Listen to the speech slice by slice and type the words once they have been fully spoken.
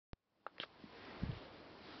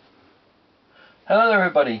Hello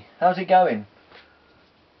everybody, how's it going?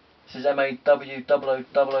 This is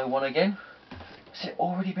MAW0001 again. Has it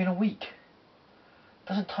already been a week?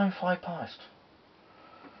 Doesn't time fly past?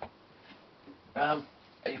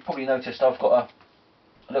 You've probably noticed I've got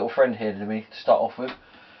a little friend here to me to start off with.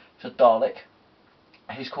 It's a Dalek.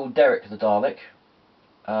 He's called Derek the Dalek.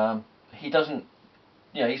 He doesn't,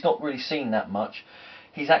 he's not really seen that much.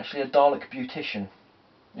 He's actually a Dalek beautician.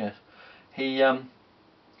 Yes. He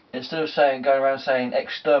instead of going around saying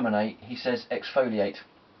exterminate, he says exfoliate.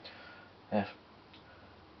 Yes.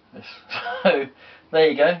 So there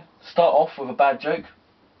you go. Start off with a bad joke,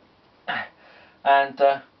 and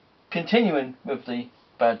continuing with the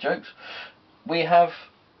bad jokes, we have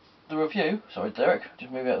the review. Sorry, Derek,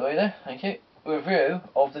 just move out of the way there. Thank you. Review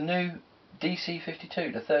of the new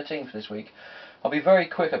DC52, the 13th this week. I'll be very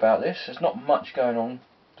quick about this. There's not much going on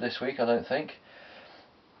this week, I don't think.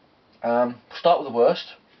 Start with the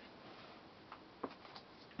worst.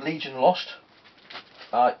 Legion lost.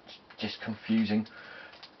 It's just confusing.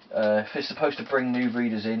 If it's supposed to bring new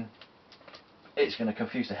readers in, it's going to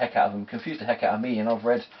confuse the heck out of them. Confuse the heck out of me, and I've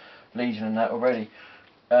read Legion and that already.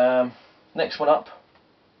 Next one up,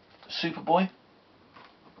 Superboy.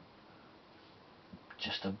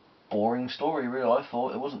 Just a boring story, really. I thought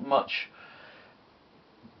there wasn't much.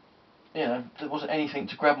 There wasn't anything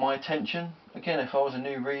to grab my attention. Again, if I was a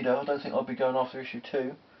new reader, I don't think I'd be going after issue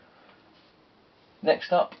 2.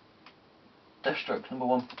 Next up, Deathstroke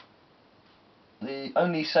 #1. The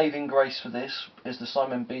only saving grace for this is the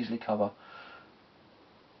Simon Beasley cover,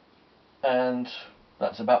 and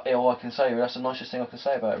that's about all I can say. That's the nicest thing I can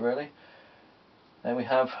say about it, really. Then we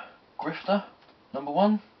have Grifter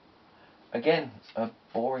 #1. Again, a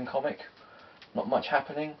boring comic, not much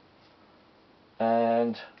happening.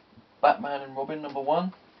 And Batman and Robin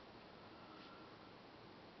 #1.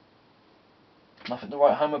 Nothing to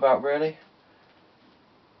write home about, really.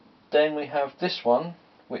 Then we have this one,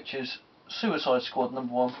 which is Suicide Squad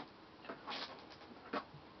 #1.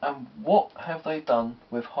 And what have they done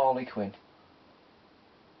with Harley Quinn?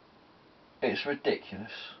 It's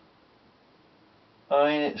ridiculous. I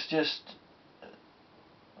mean, it's just...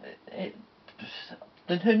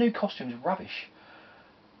 her new costume is rubbish.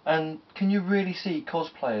 And can you really see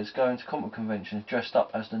cosplayers going to comic conventions dressed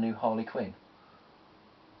up as the new Harley Quinn?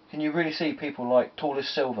 Can you really see people like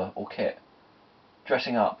Tallest Silver or Kit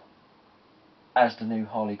dressing up as the new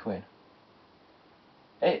Harley Quinn?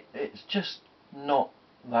 It's just not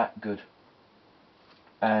that good.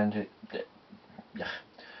 And yeah,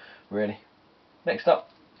 really. Next up,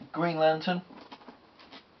 Green Lantern.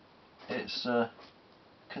 It's a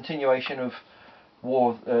continuation of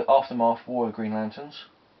Aftermath War of Green Lanterns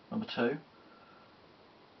 #2.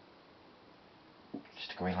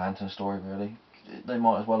 Just a Green Lantern story, really. They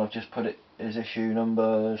might as well have just put it as issue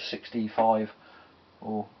number 65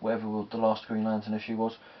 or whatever the last Green Lantern issue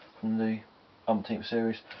was from the umpteenth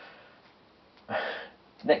series.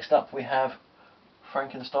 Next up we have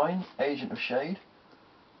Frankenstein, Agent of Shade.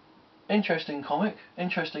 Interesting comic,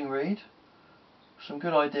 interesting read, some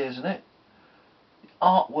good ideas in it. The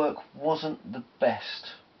artwork wasn't the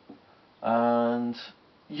best, and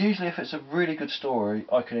usually if it's a really good story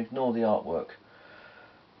I can ignore the artwork,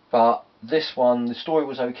 but this one, the story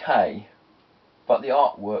was okay, but the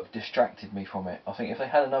artwork distracted me from it. I think if they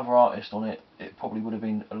had another artist on it, it probably would have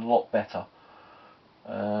been a lot better.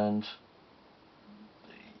 And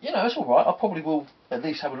it's alright. I probably will at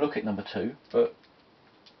least have a look at #2, but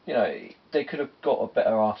they could have got a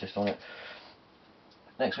better artist on it.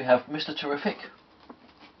 Next we have Mr. Terrific,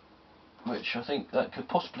 which I think that could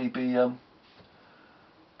possibly be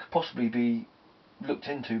looked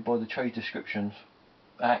into by the Trade Descriptions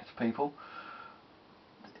Act people.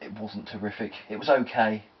 It wasn't terrific. It was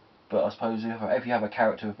okay, but I suppose if you have a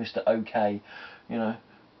character with Mr. OK, you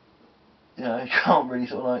can't really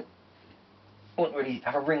sort of like, wouldn't really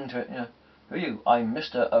have a ring to it. Who are you? I'm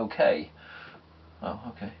Mr. OK. Oh,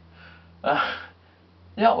 okay.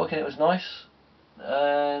 The artwork in it was nice,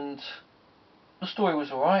 and the story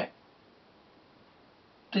was alright.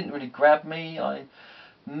 Didn't really grab me. I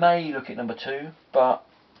may look at #2, but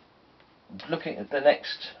looking at the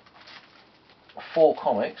next 4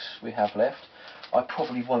 comics we have left, I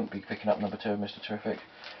probably won't be picking up #2 of Mr. Terrific.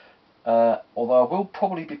 Although I will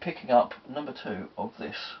probably be picking up #2 of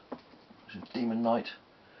this, which is Demon Knight.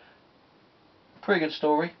 Pretty good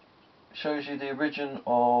story. Shows you the origin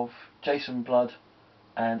of Jason Blood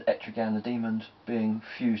and Etrigan the Demon being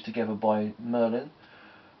fused together by Merlin,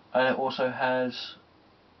 and it also has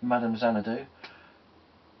Madame Xanadu.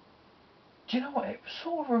 Do you know what? It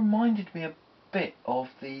sort of reminded me a bit of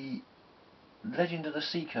the Legend of the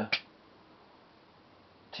Seeker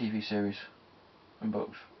TV series. in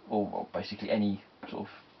books, or well, basically any sort of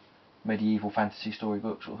medieval fantasy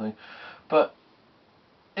storybook sort of thing. But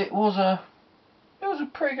it was a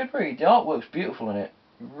pretty good read. The artwork's beautiful in it,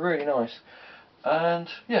 really nice. And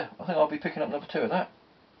yeah, I think I'll be picking up number 2 of that.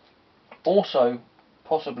 Also,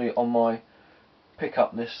 possibly on my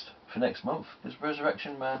pick-up list for next month is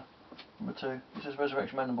Resurrection Man number 2. This is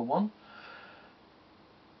Resurrection Man number 1.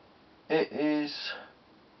 It is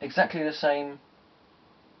exactly the same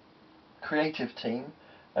creative team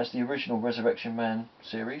as the original Resurrection Man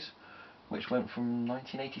series, which went from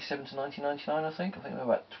 1987 to 1999, I think. I think there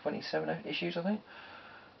were about 27 issues, I think.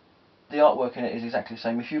 The artwork in it is exactly the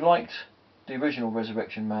same. If you liked the original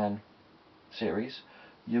Resurrection Man series,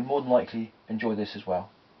 you'll more than likely enjoy this as well.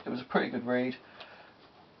 It was a pretty good read,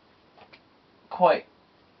 quite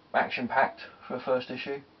action-packed for a first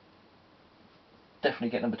issue. Definitely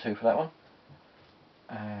get number 2 for that one.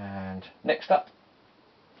 And next up,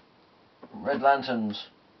 Red Lanterns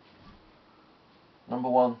number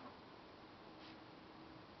 1.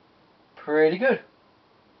 Pretty good,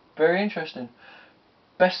 very interesting.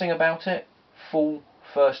 Best thing about it, full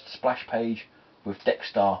first splash page with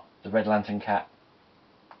Dexter, the Red Lantern cat.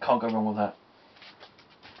 Can't go wrong with that.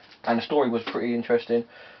 And the story was pretty interesting.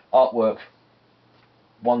 Artwork,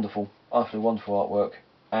 wonderful, absolutely wonderful artwork.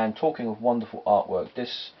 And talking of wonderful artwork,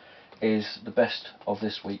 this is the best of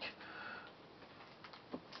this week.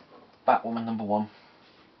 Batwoman number 1.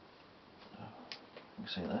 You can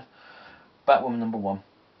see it there. Batwoman number 1.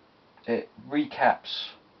 It recaps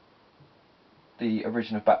the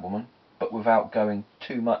origin of Batwoman, but without going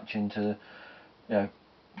too much into, you know,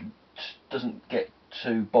 doesn't get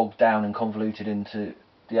too bogged down and convoluted into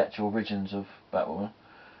the actual origins of Batwoman.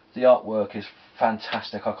 The artwork is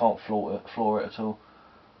fantastic. I can't floor it at all.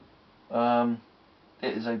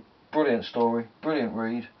 It is a brilliant story, brilliant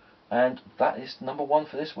read, and that is number 1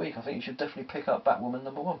 for this week. I think you should definitely pick up Batwoman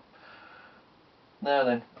number 1. Now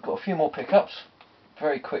then, I've got a few more pickups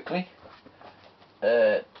very quickly.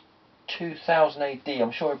 2000 AD,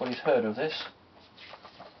 I'm sure everybody's heard of this.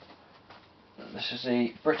 This is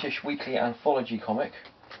the British weekly anthology comic,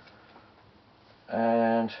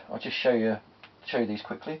 and I'll just show you these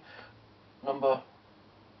quickly. Number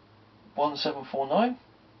 1749.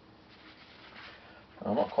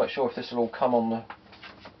 I'm not quite sure if this will all come on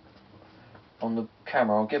the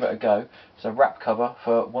camera. I'll give it a go. It's a wrap cover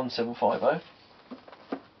for 1750.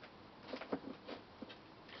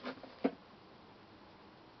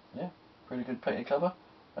 Yeah, pretty good painted cover.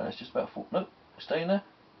 And it's just about nope, stay in there.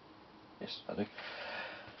 Yes, I do.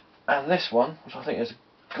 And this one, which I think is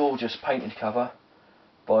a gorgeous painted cover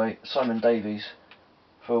by Simon Davies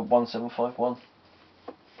for 1751.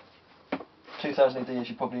 2000 AD, as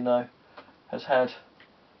you probably know, has had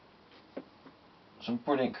some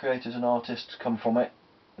brilliant creators and artists come from it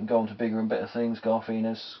and go on to bigger and better things. Garth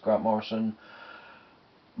Ennis, Grant Morrison,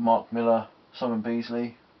 Mark Miller, Simon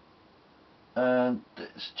Beasley, and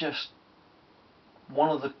it's just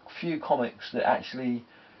one of the few comics that actually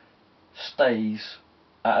stays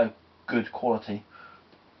at a good quality.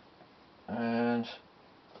 And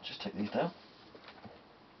I'll just take these down.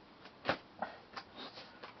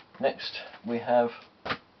 Next we have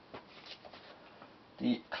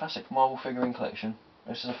the Classic Marvel Figurine Collection.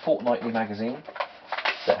 This is a fortnightly magazine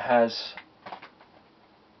that has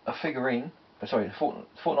a figurine. Sorry,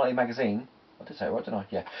 fortnightly magazine. I did say it right, didn't I?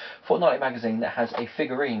 Yeah, fortnightly magazine that has a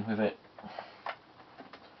figurine with it.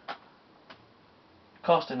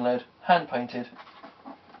 Cast in lead, hand painted,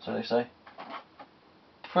 so they say.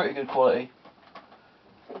 Pretty good quality.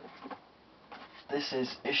 This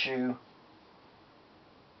is issue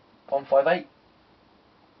 158.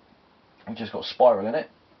 We've just got Spiral in it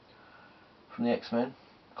from the X-Men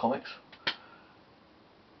comics.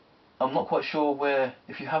 I'm not quite sure where,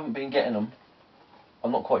 if you haven't been getting them,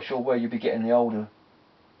 I'm not quite sure where you'll be getting the older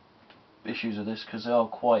issues of this, because they are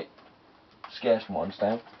quite scarce from what I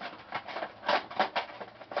understand.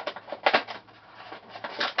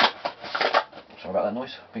 Sorry about that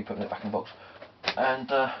noise, me putting it back in the box. And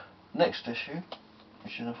next issue,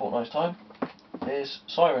 which is in a fortnight's time, is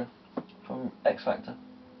Siren from X Factor.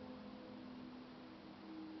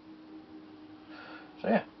 So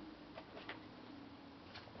yeah,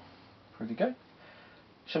 pretty good.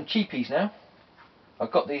 Some cheapies now. I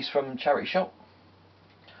got these from charity shop.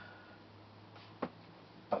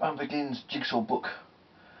 Batman Begins jigsaw book.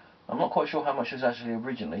 I'm not quite sure how much it was actually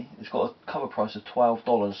originally. It's got a cover price of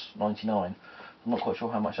 $12.99. I'm not quite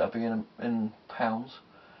sure how much that'd be in pounds,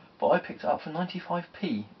 but I picked it up for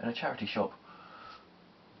 95p in a charity shop.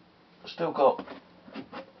 Still got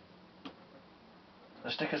the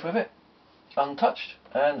stickers with it, untouched,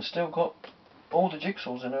 and still got all the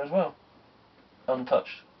jigsaws in there as well.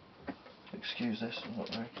 untouched. Excuse this, I'm not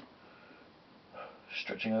very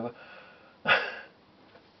stretching over.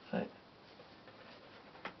 So,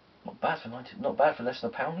 not bad for not bad for less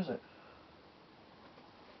than £1, is it?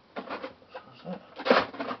 So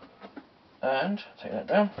and take that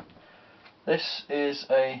down. This is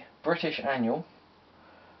a British annual.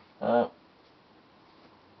 As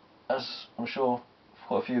I'm sure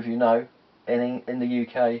quite a few of you know, in the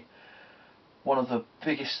UK, one of the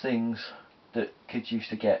biggest things that kids used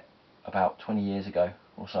to get about 20 years ago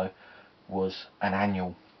or so was an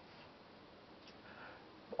annual.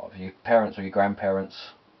 Your parents or your grandparents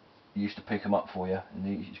used to pick them up for you, and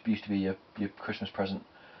it used to be your Christmas present.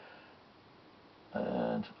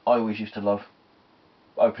 And I always used to love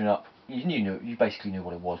opening up. You basically knew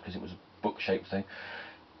what it was because it was a book-shaped thing.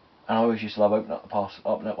 And I always used to love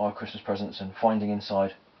opening up my Christmas presents and finding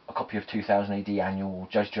inside a copy of 2000 AD annual or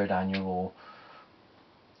Judge Dredd annual,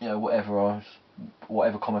 or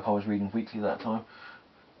whatever comic I was reading weekly at that time.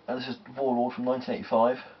 And this is Warlord from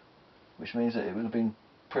 1985, which means that it would have been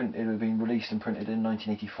released and printed in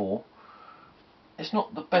 1984. It's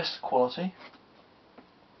not the best quality,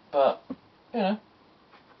 but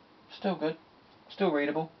still good, still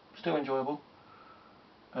readable, still enjoyable.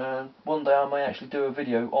 And one day I may actually do a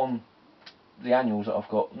video on the annuals that I've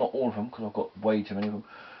got, not all of them because I've got way too many of them,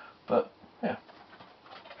 but yeah.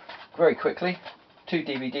 Very quickly, 2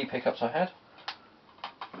 DVD pickups I had.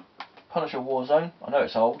 Punisher Warzone, I know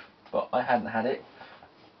it's old, but I hadn't had it,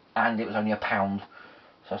 and it was only £1, so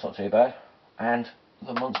that's not too bad. And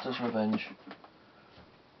The Monsters' Revenge,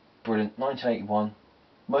 brilliant, 1981,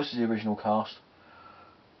 most of the original cast,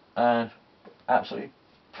 and absolutely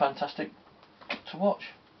fantastic to watch.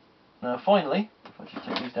 Now finally, if I just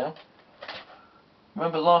take these down,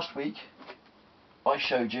 remember last week I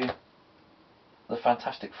showed you the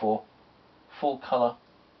Fantastic Four full colour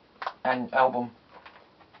and album,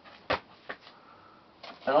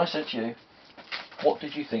 and I said to you, what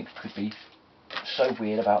did you think could be so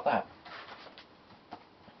weird about that?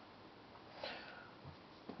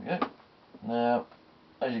 There we go. Now,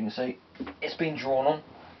 as you can see, it's been drawn on.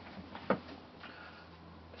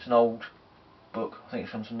 It's an old book, I think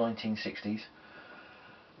it's from some 1960s.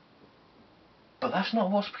 But that's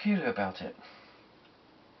not what's peculiar about it.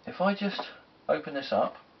 If I just open this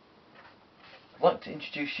up, I'd like to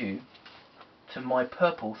introduce you to my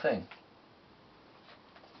purple thing.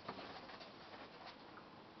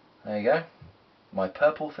 There you go, my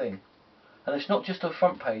purple thing. And it's not just a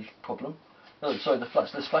front page problem, no, sorry,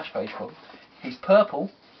 the splash page problem. He's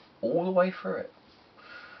purple all the way through it.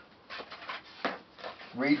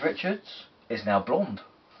 Reed Richards is now blonde.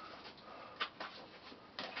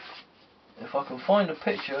 If I can find a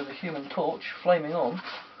picture of the Human Torch flaming on,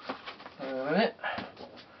 in a minute,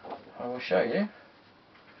 I will show you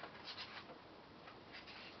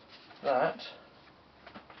that.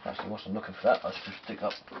 Actually, whilst I'm looking for that, I'll just stick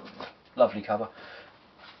up. Lovely cover.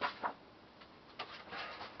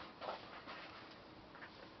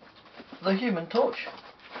 The Human Torch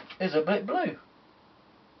is a bit blue.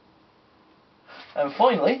 And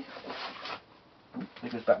finally,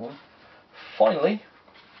 it goes back one. Finally,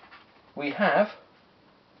 we have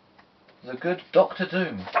the good Doctor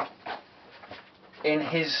Doom in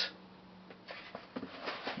his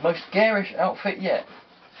most garish outfit yet.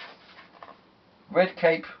 Red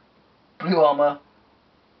cape, blue armour,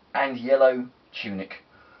 and yellow tunic.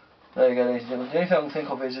 There you go, ladies and gentlemen. The only thing I can think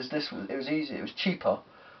of is it was cheaper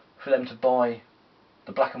for them to buy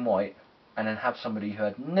the black and white and then have somebody who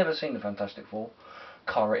had never seen the Fantastic Four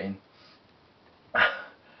colour it in.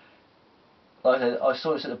 Like I said, I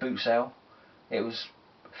saw this at the boot sale. It was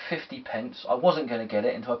 50p. I wasn't going to get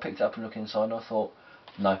it until I picked it up and looked inside, and I thought,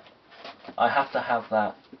 no, I have to have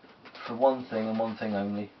that for one thing and one thing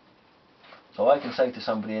only. So I can say to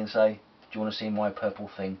somebody and say, do you want to see my purple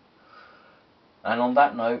thing? And on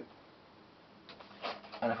that note,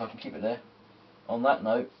 and if I can keep it there, on that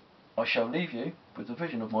note, I shall leave you with the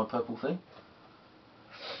vision of my purple thing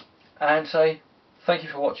and say thank you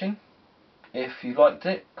for watching. If you liked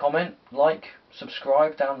it, comment, like,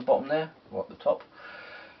 subscribe down the bottom there, or at the top.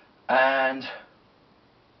 And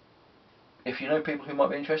if you know people who might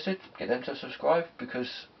be interested, get them to subscribe,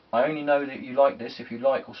 because I only know that you like this if you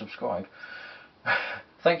like or subscribe.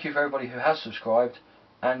 Thank you for everybody who has subscribed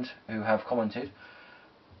and who have commented,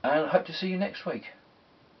 and I hope to see you next week.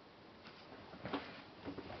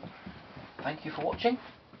 Thank you for watching.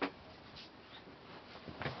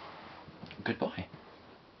 Goodbye.